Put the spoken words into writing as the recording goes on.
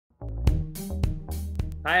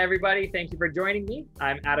Hi, everybody. Thank you for joining me.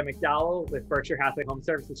 I'm Adam McDowell with Berkshire Hathaway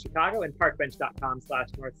HomeServices Chicago and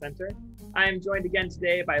parkbench.com/North Center. I am joined again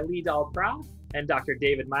today by Lee Dahl-Pra and Dr.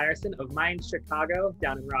 David Meyerson of Mind Chicago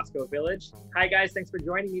down in Roscoe Village. Hi, guys. Thanks for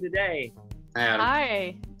joining me today. Hi, Adam.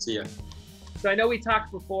 Hi. See ya. So I know we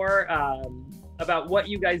talked before about what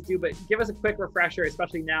you guys do, but give us a quick refresher,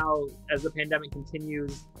 especially now as the pandemic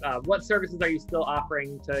continues. What services are you still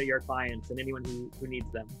offering to your clients and anyone who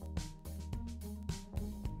needs them?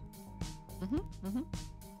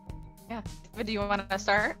 Yeah. Do you want to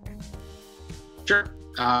start? Sure.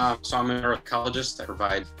 So I'm a neuropsychologist. I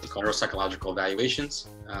provide what's called neuropsychological evaluations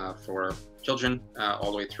for children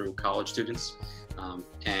all the way through college students.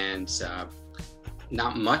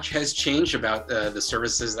 Not much has changed about the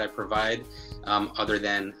services that I provide, other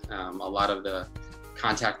than a lot of the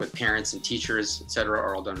contact with parents and teachers, et cetera,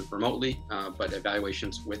 are all done remotely, but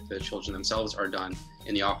evaluations with the children themselves are done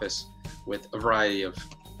in the office with a variety of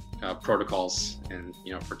protocols and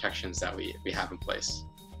protections that we have in place.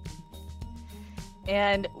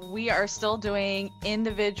 And we are still doing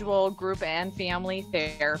individual, group, and family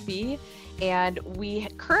therapy. And we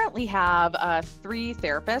currently have 3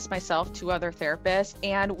 therapists, myself, 2 other therapists,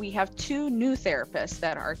 and we have 2 new therapists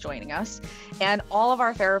that are joining us. And all of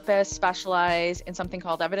our therapists specialize in something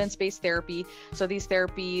called evidence-based therapy. So these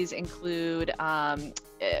therapies include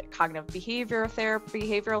cognitive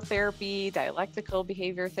behavioral therapy, dialectical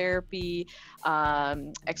behavior therapy,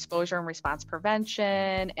 exposure and response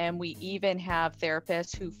prevention, and we even have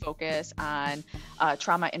therapists who focus on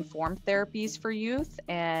trauma-informed therapies for youth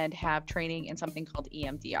and have training in something called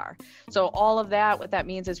EMDR. So all of that, what that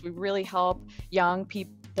means is we really help young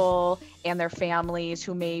people and their families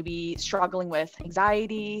who may be struggling with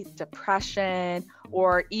anxiety, depression,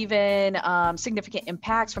 or even significant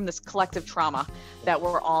impacts from this collective trauma that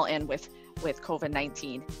we're all in with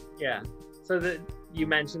COVID-19. Yeah. So you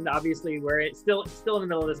mentioned, obviously, we're still in the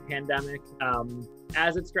middle of this pandemic.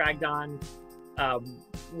 As it's dragged on,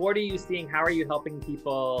 what are you seeing? How are you helping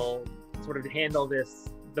people sort of handle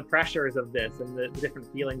the pressures of this and the different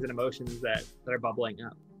feelings and emotions that are bubbling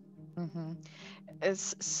up?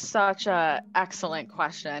 It's such an excellent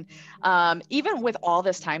question. Even with all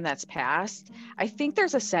this time that's passed, I think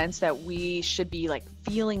there's a sense that we should be like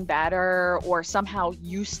feeling better or somehow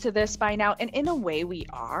used to this by now. And in a way we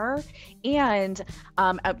are. And,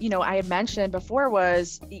 I had mentioned before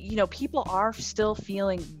was, people are still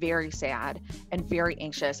feeling very sad and very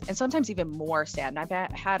anxious and sometimes even more sad. And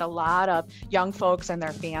I've had a lot of young folks and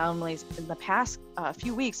their families in the past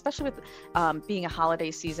few weeks, especially with being a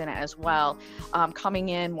holiday season as well, coming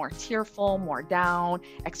in more tearful, more down,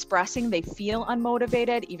 expressing they feel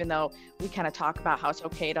unmotivated, even though we kind of talk about how it's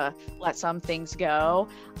okay to let some things go,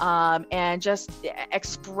 and just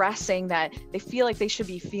expressing that they feel like they should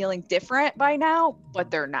be feeling different by now,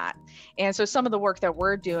 but they're not. And so some of the work that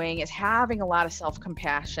we're doing is having a lot of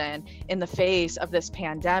self-compassion in the face of this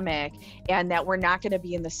pandemic, and that we're not going to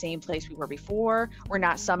be in the same place we were before. We're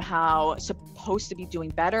not somehow supposed to be doing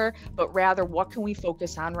better, but rather what can we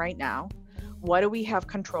focus on right now? What do we have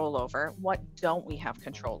control over? What don't we have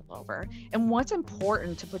control over? And what's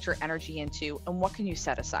important to put your energy into, and what can you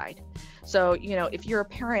set aside? So, if you're a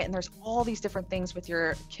parent and there's all these different things with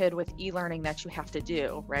your kid with e-learning that you have to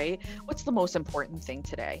do, right? What's the most important thing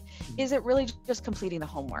today? Is it really just completing the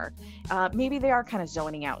homework? Maybe they are kind of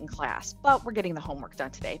zoning out in class, but we're getting the homework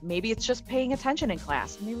done today. Maybe it's just paying attention in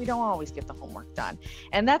class. Maybe we don't always get the homework done.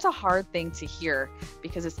 And that's a hard thing to hear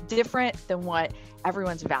because it's different than what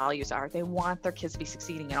everyone's values are. They want their kids to be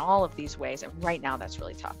succeeding in all of these ways. And right now that's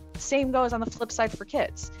really tough. Same goes on the flip side for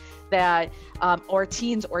kids that, or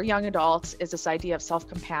teens or young adults, is this idea of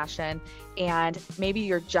self-compassion. And maybe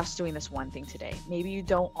you're just doing this one thing today. Maybe you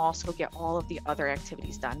don't also get all of the other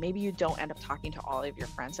activities done. Maybe you don't end up talking to all of your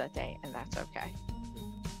friends that day, and that's okay.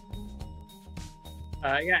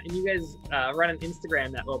 Yeah, and you guys run an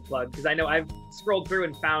Instagram that we'll plug, because I know I've scrolled through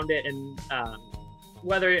and found it, and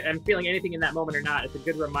whether I'm feeling anything in that moment or not, it's a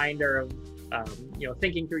good reminder of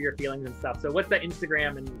thinking through your feelings and stuff. So what's the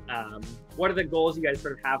Instagram, and what are the goals you guys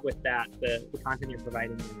sort of have with that, the content you're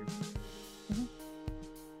providing there?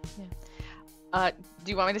 Yeah.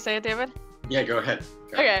 Do you want me to say it, David? Yeah, go ahead.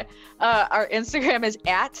 Okay. Our Instagram is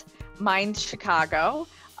 @Mind Chicago.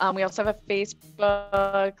 We also have a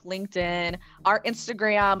Facebook, LinkedIn, Our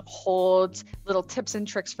Instagram holds little tips and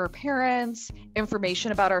tricks for parents,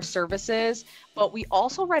 information about our services, but we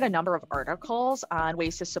also write a number of articles on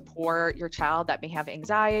ways to support your child that may have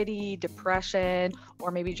anxiety, depression,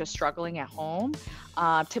 or maybe just struggling at home.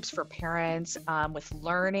 Tips for parents with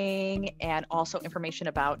learning, and also information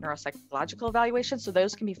about neuropsychological evaluation. So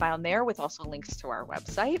those can be found there, with also links to our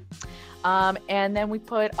website. And then we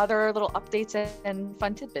put other little updates and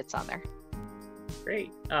fun tidbits on there.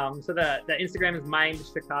 Great. So the Instagram is Mind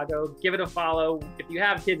Chicago. Give it a follow. If you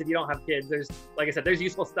have kids, if you don't have kids, there's, like I said, there's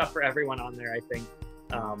useful stuff for everyone on there, I think.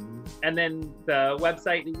 And then the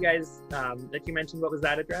website that you guys, that you mentioned, what was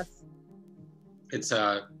that address? It's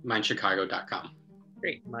mindchicago.com.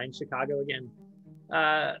 Great. Mind Chicago again.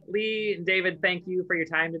 Lee and David, thank you for your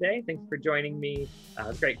time today. Thanks for joining me. It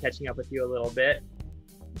was great catching up with you a little bit.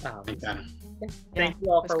 Thanks, Adam. Thank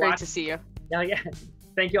you all for watching. Great to see you. Yeah.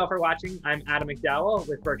 Thank you all for watching. I'm Adam McDowell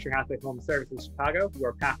with Berkshire Hathaway HomeServices Chicago,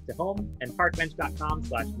 your path to home, and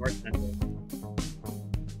parkbench.com/North Central.